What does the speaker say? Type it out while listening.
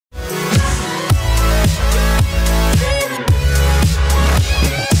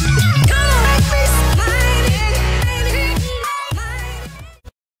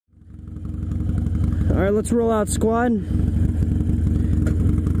let's roll out, squad.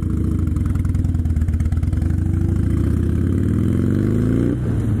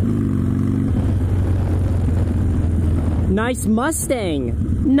 Nice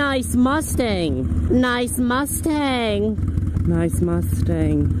Mustang. Nice Mustang. Nice Mustang. Nice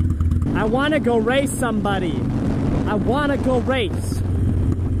Mustang. I want to go race somebody. I want to go race.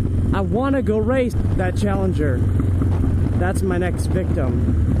 I want to go race that Challenger. That's my next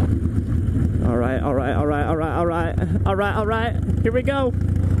victim. All right, all right, all right, all right, all right, all right, all right. Here we go.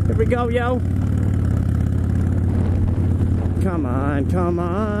 Here we go, yo. Come on, come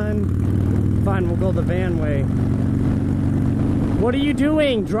on. Fine, we'll go the van way. What are you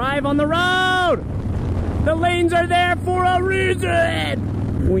doing? Drive on the road! The lanes are there for a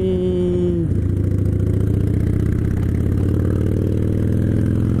reason! Whee!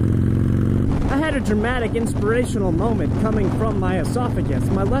 I had a dramatic, inspirational moment coming from my esophagus,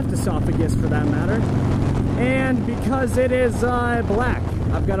 my left esophagus for that matter. And because it is black,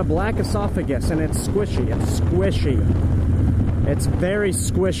 I've got a black esophagus and it's squishy. It's squishy. It's very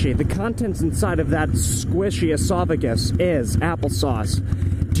squishy. The contents inside of that squishy esophagus is applesauce.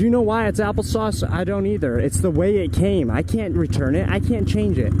 Do you know why it's applesauce? I don't either. It's the way it came. I can't return it. I can't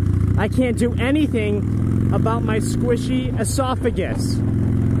change it. I can't do anything about my squishy esophagus.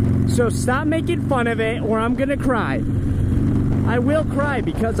 So stop making fun of it or I'm gonna cry. I will cry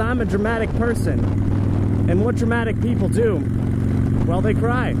because I'm a dramatic person. And what dramatic people do? Well, they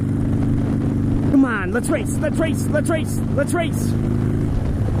cry. Come on, let's race, let's race, let's race, let's race.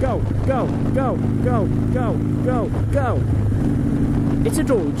 Go, go, go, go, go, go, go. It's a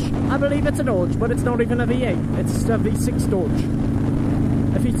Dodge. I believe it's a Dodge, but it's not even a V8. It's a V6 Dodge.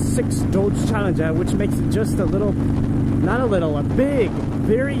 A V6 Dodge Challenger, which makes it just a little, not a little, a big,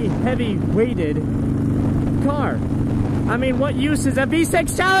 very heavy weighted car. I mean, what use is a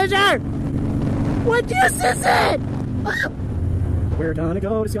V6 Challenger? What use is it? We're gonna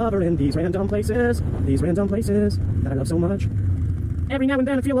go discovering these random places that I love so much. Every now and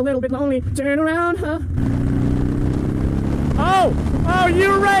then I feel a little bit lonely. Turn around, huh? Oh,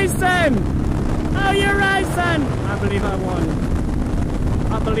 you're racing! Oh, you're racing! I believe I won.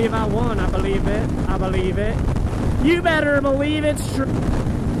 I believe I won. I believe it. I believe it. You better believe it's true.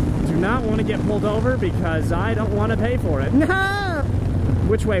 Do not want to get pulled over because I don't want to pay for it. No!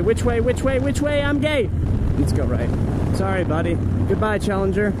 Which way? Which way? Which way? Which way? I'm gay. Let's go right. Sorry, buddy. Goodbye,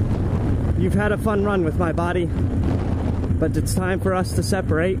 Challenger. You've had a fun run with my body, but it's time for us to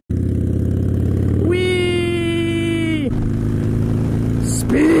separate. Whee!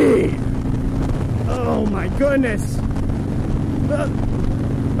 Speed! Oh my goodness!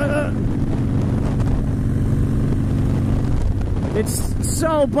 It's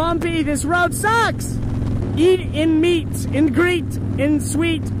so bumpy. This road sucks. Eat in meat, in greet, in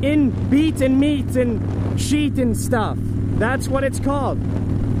sweet, in beat and meat and sheet and stuff. That's what it's called.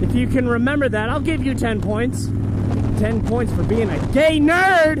 If you can remember that, I'll give you 10 points. 10 points for being a gay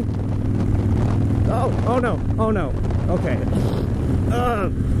nerd. Oh no, oh no. Okay.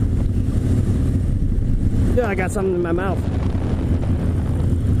 Yeah, I got something in my mouth.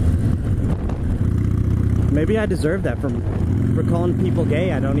 Maybe I deserve that for calling people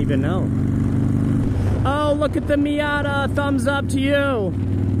gay. I don't even know. Oh, look at the Miata. Thumbs up to you.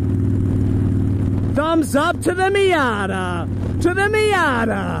 Thumbs up to the Miata. To the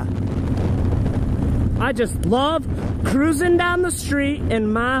Miata. I just love cruising down the street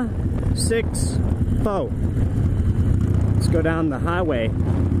in my 6'4". Let's go down the highway.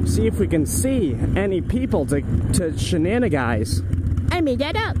 See if we can see any people to shenanigans. I made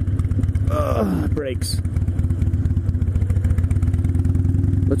that up. Ugh, brakes.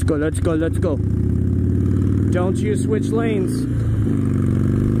 Let's go, let's go, let's go. Don't you switch lanes.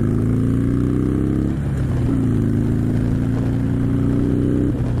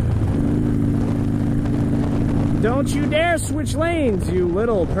 Don't you dare switch lanes, you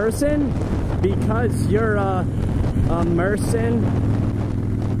little person, because you're a mercin.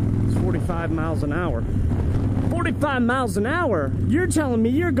 It's 45 miles an hour. 45 miles an hour? You're telling me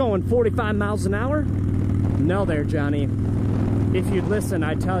you're going 45 miles an hour? No there, Johnny. If you'd listen,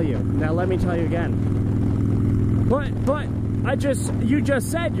 I'd tell you. Now let me tell you again. But you just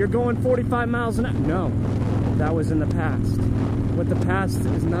said you're going 45 miles an hour. No, that was in the past. What the past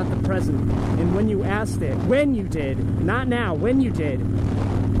is not the present. And when you asked it, when you did, not now, when you did,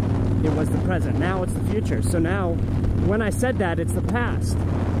 it was the present. Now it's the future. So now, when I said that, it's the past.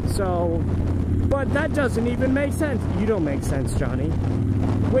 So, but that doesn't even make sense. You don't make sense, Johnny.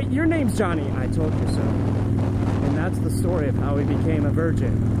 Wait, your name's Johnny. I told you so. And that's the story of how he became a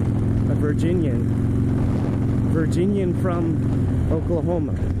virgin. A Virginian. Virginian from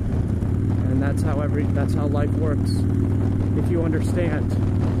Oklahoma. And And that's how life works. If you understand,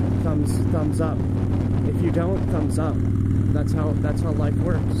 thumbs up. If you don't, thumbs up. That's how life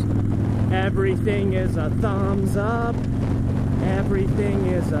works. Everything is a thumbs up. Everything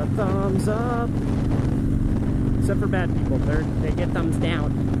is a thumbs up. Except for bad people, they get thumbs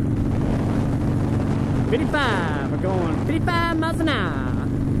down. 55, we're going 55 miles an hour.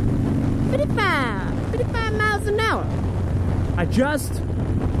 55 miles an hour. I just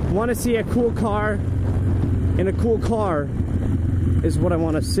want to see a cool car, and a cool car is what I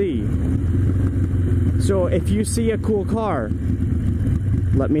want to see. So if you see a cool car,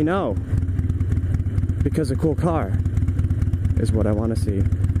 let me know, because a cool car is what I want to see.